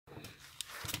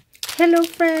Hello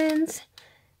friends,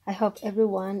 I hope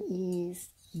everyone is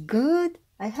good.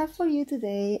 I have for you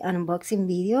today an unboxing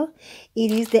video.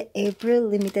 It is the April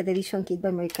limited edition kit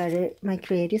by My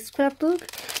Creative Scrapbook,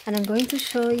 and I'm going to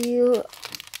show you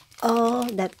all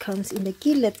that comes in the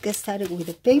kit. Let's get started with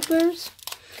the papers.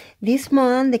 This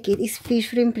month the kit is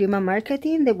featuring Prima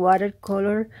Marketing, the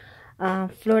watercolor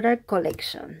floral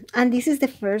collection, and this is the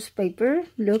first paper.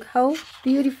 Look how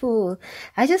beautiful.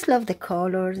 I just love the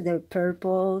colors, the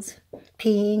purples,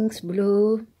 pinks,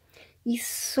 blue. It's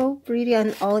so pretty,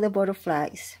 and all the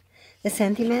butterflies, the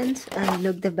sentiments, and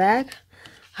look the back.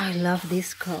 I love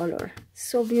this color,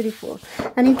 so beautiful.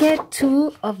 And you get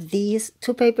two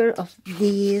paper of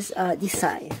this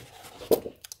design.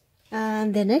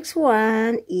 And the next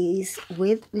one is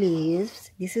with leaves.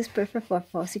 This is perfect for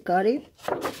fussy cutting.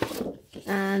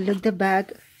 And look the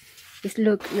back, it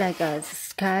looks like a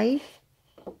sky.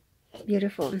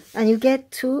 Beautiful. And you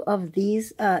get two of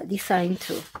these design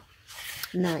too.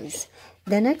 Nice.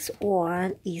 The next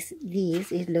one is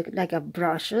this. It looks like a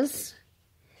brushes.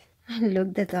 And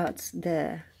look the dots,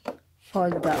 the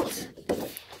fold dots.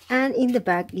 And in the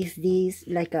back is this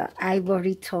like a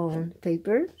ivory tone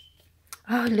paper.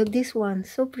 Oh, look this one,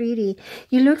 so pretty.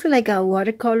 It looks like a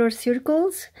watercolor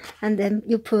circles, and then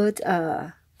you put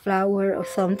a flower or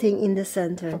something in the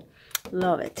center.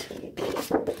 Love it.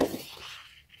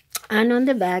 And on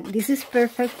the back, this is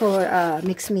perfect for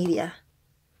mixed media.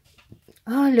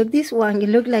 Oh, look this one. It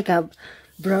looks like a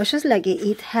brushes, like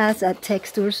it has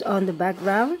textures on the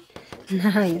background.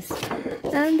 Nice.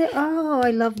 And oh,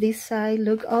 I love this side.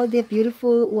 Look, all the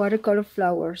beautiful watercolor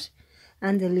flowers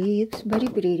and the leaves, very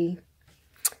pretty.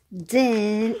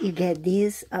 Then you get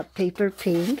this paper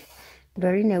pink,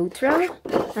 very neutral,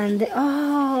 and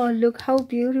oh, look how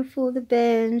beautiful the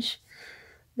bench,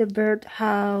 the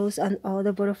birdhouse, and all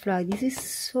the butterfly. This is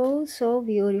so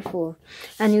beautiful.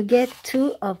 And you get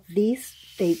two of this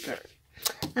paper,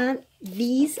 and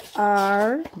these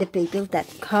are the papers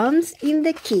that comes in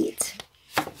the kit.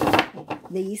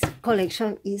 This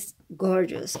collection is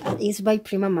gorgeous, and it's by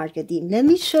Prima Marketing. Let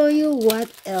me show you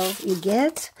what else you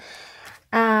get.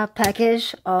 A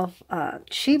package of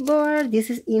chipboard. This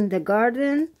is in the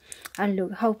garden, and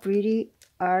look how pretty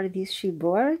are these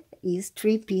chipboard. Is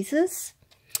 3 pieces.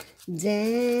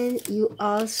 Then you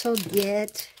also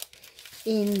get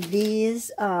in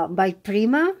this by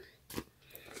Prima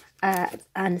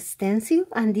an stencil,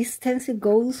 and this stencil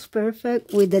goes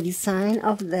perfect with the design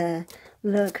of the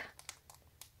look.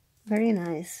 Very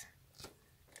nice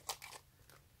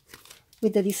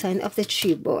with the design of the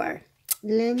chipboard.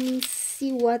 Let me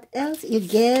see what else you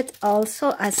get.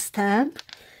 Also a stamp.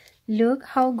 Look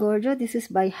how gorgeous. This is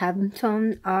by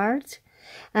Hampton Art,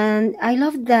 and I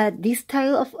love that this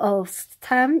style of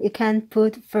stamp. You can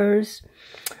put first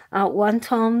 1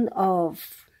 tone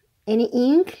of any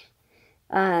ink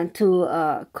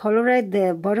to color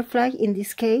the butterfly, in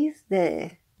this case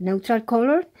the neutral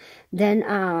color, then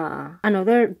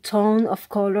another tone of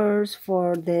colors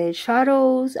for the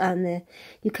shadows, and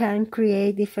you can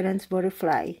create different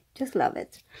butterfly. Just love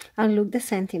it. And look the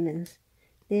sentiments,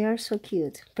 they are so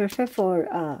cute, perfect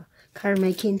for card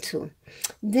making too.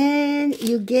 Then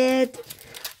you get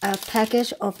a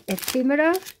package of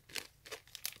ephemera.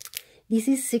 This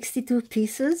is 62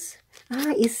 pieces.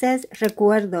 It says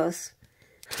recuerdos.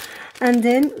 And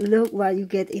then look what you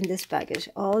get in this package.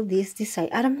 All this design.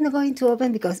 I'm not going to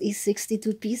open because it's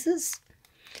 62 pieces.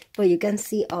 But you can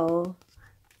see all.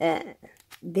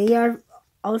 They are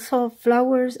also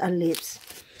flowers and leaves.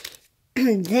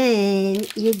 Then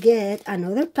you get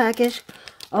another package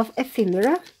of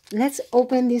ephemera. Let's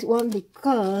open this one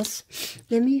because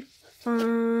let me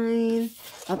find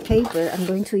a paper. I'm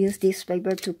going to use this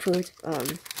paper to put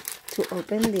to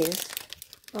open this.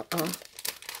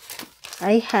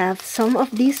 I have some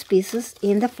of these pieces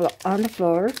in the on the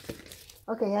floor.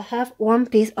 Okay, I have one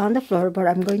piece on the floor, but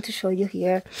I'm going to show you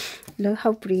here. Look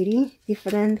how pretty.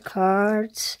 Different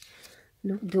cards.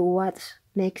 Look, do what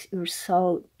makes your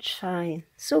soul shine.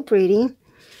 So pretty.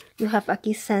 You have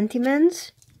aquí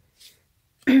sentiments.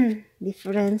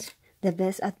 Different. The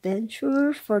best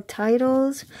adventures for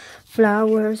titles.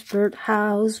 Flowers,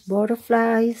 birdhouse,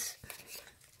 butterflies.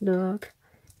 Look.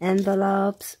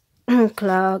 Envelopes.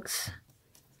 Clocks.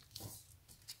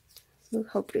 Look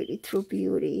how pretty, true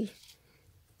beauty.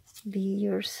 Be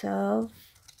yourself.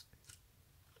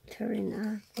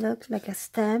 Look like a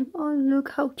stamp. Oh,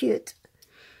 look how cute.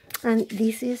 And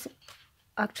this is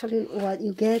actually what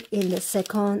you get in the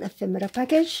second ephemera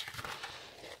package.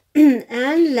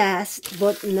 And last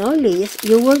but not least,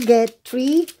 you will get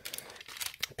 3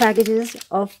 packages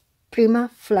of Prima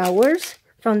flowers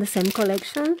from the same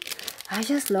collection. I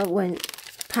just love when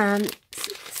Pam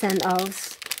sent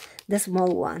us the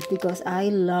small one because I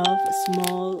love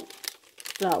small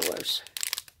flowers.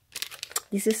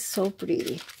 This is so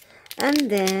pretty. And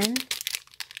then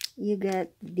you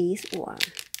get this one.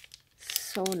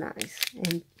 So nice.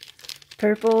 And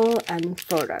purple and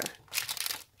floral.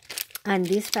 And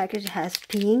this package has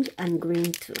pink and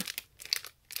green too.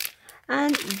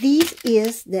 And this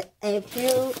is the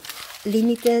April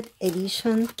limited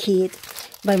edition kit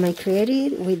by My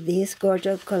Creative with this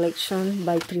gorgeous collection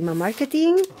by Prima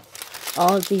Marketing.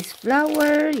 All these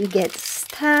flowers, you get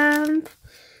stamp,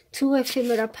 2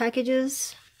 ephemera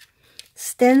packages,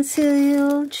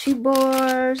 stencil,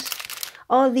 chipboards,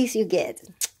 all these you get.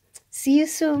 See you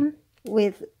soon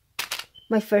with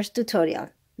my first tutorial.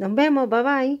 Nos vemos, bye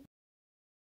bye.